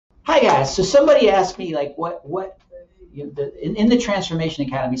Hi guys. So somebody asked me like what in the Transformation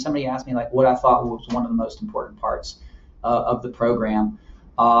Academy. Somebody asked me like what I thought was one of the most important parts of the program,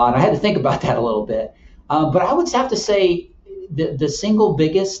 and I had to think about that a little bit. But I would have to say the single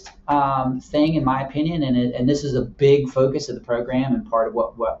biggest thing, in my opinion, and this is a big focus of the program and part of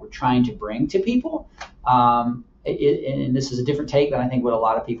what we're trying to bring to people. And this is a different take than I think what a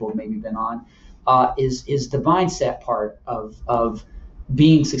lot of people have maybe been on. Is the mindset part of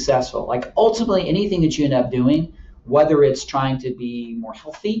being successful. Like ultimately anything that you end up doing, whether it's trying to be more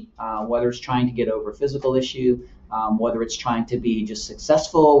healthy, whether it's trying to get over a physical issue, whether it's trying to be just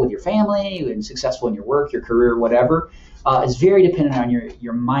successful with your family and successful in your work, your career, whatever, is very dependent on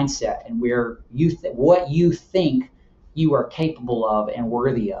your mindset and where what you think you are capable of and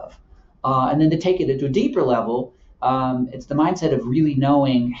worthy of. And then to take it to a deeper level, it's the mindset of really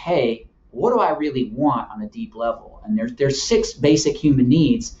knowing, hey, what do I really want on a deep level? And there's six basic human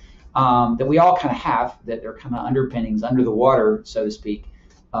needs that we all kind of have, that are kind of underpinnings under the water, so to speak,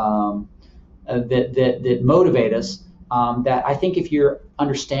 that motivate us. That I think if you're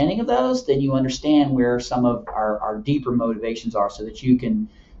understanding of those, then you understand where some of our deeper motivations are, so that you can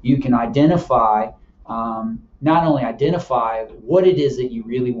identify, not only identify what it is that you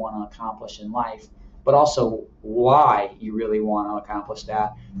really want to accomplish in life, but also why you really want to accomplish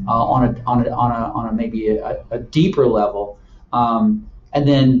that on a maybe a deeper level, and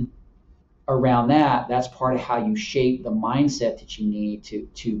then around that's part of how you shape the mindset that you need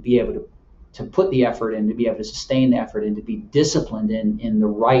to be able to put the effort in, to be able to sustain the effort, and to be disciplined in the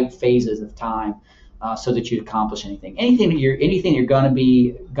right phases of time, so that you accomplish anything. Anything you're going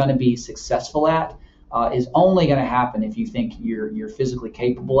to be successful at is only going to happen if you think you're physically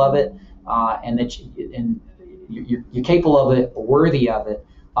capable of it. And that you're capable of it, worthy of it,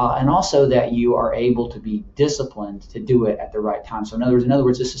 and also that you are able to be disciplined to do it at the right time. So in other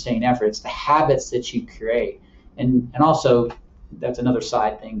words, the sustained effort. It's the habits that you create, and also that's another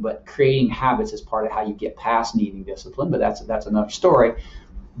side thing. But creating habits is part of how you get past needing discipline. But that's another story.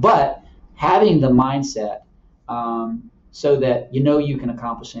 But having the mindset, so that you can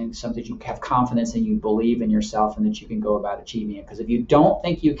accomplish something, that you have confidence and you believe in yourself, and that you can go about achieving it. Because if you don't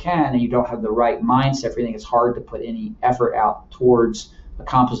think you can, and you don't have the right mindset for anything, it's hard to put any effort out towards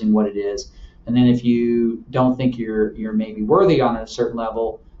accomplishing what it is. And then if you don't think you're maybe worthy on a certain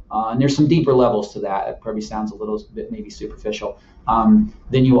level, and there's some deeper levels to that, it probably sounds a little bit maybe superficial,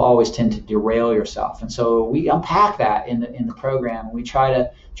 then you will always tend to derail yourself. And so we unpack that in the program, and we try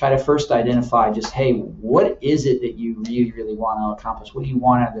to first identify just, hey, what is it that you really, really want to accomplish? What do you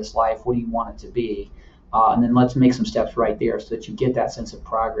want out of this life? What do you want it to be? And then let's make some steps right there so that you get that sense of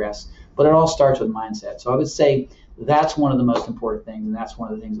progress. But it all starts with mindset. So I would say that's one of the most important things, and that's one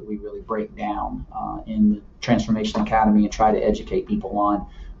of the things that we really break down in the Transformation Academy and try to educate people on.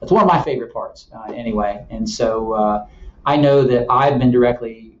 That's one of my favorite parts, anyway. And so I know that I've been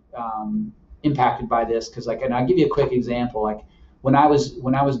directly impacted by this, because and I'll give you a quick example. Like when I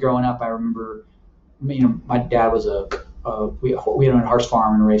was growing up, I remember, my dad was we owned a horse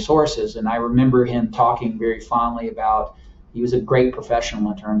farm and raised horses, and I remember him talking very fondly about, he was a great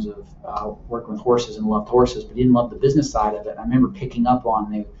professional in terms of working with horses and loved horses, but he didn't love the business side of it. I remember picking up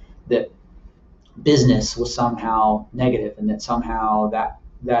on that business was somehow negative, and that somehow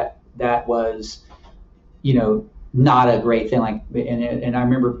that was, not a great thing. And I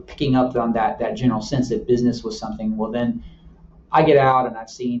remember picking up on that general sense that business was something. Well, then I get out and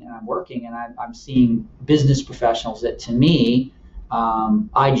I'm working, and I'm seeing business professionals that to me,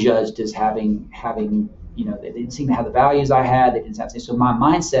 I judged as having, they didn't seem to have the values I had. They didn't have. So my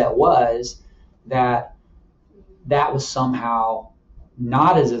mindset was that was somehow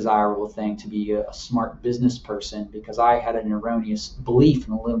not a desirable thing to be a smart business person, because I had an erroneous belief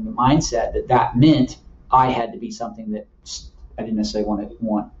and a limited mindset that meant I had to be something that I didn't necessarily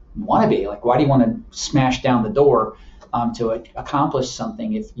want to be. Like, why do you want to smash down the door to accomplish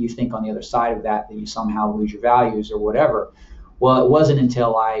something if you think on the other side of that you somehow lose your values or whatever? Well, it wasn't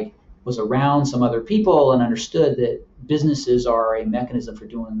until I was around some other people and understood that businesses are a mechanism for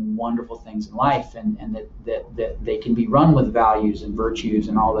doing wonderful things in life, and that they can be run with values and virtues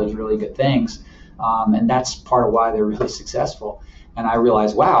and all those really good things. And that's part of why they're really successful. And I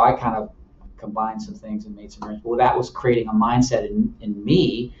realized, wow, I kind of combined some things and made some. Well, that was creating a mindset in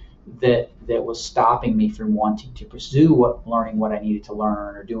me that was stopping me from wanting to pursue learning what I needed to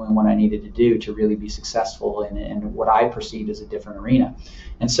learn, or doing what I needed to do to really be successful in what I perceived as a different arena.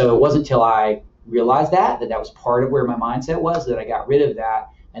 And so it wasn't until I realized that was part of where my mindset was, that I got rid of that,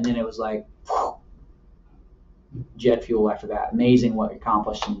 and then it was like, whew, jet fuel after that. Amazing what we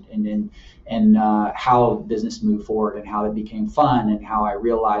accomplished, and how business moved forward, and how it became fun, and how I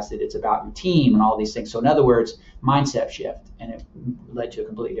realized that it's about your team and all these things. So in other words, mindset shift, and it led to a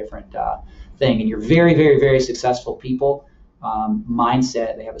completely different thing. And you're very, very, very successful people.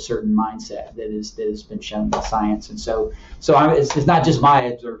 Mindset, they have a certain mindset that has been shown by science. And so it's not just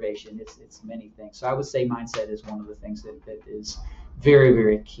my observation, it's many things. So I would say mindset is one of the things that is very,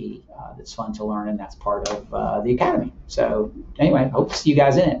 very key, that's fun to learn, and that's part of the academy. So anyway, hope to see you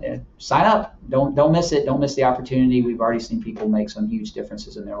guys in it. Sign up, don't miss it, don't miss the opportunity. We've already seen people make some huge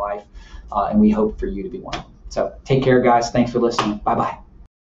differences in their life, and we hope for you to be one of them. So take care, guys. Thanks for listening. Bye-bye.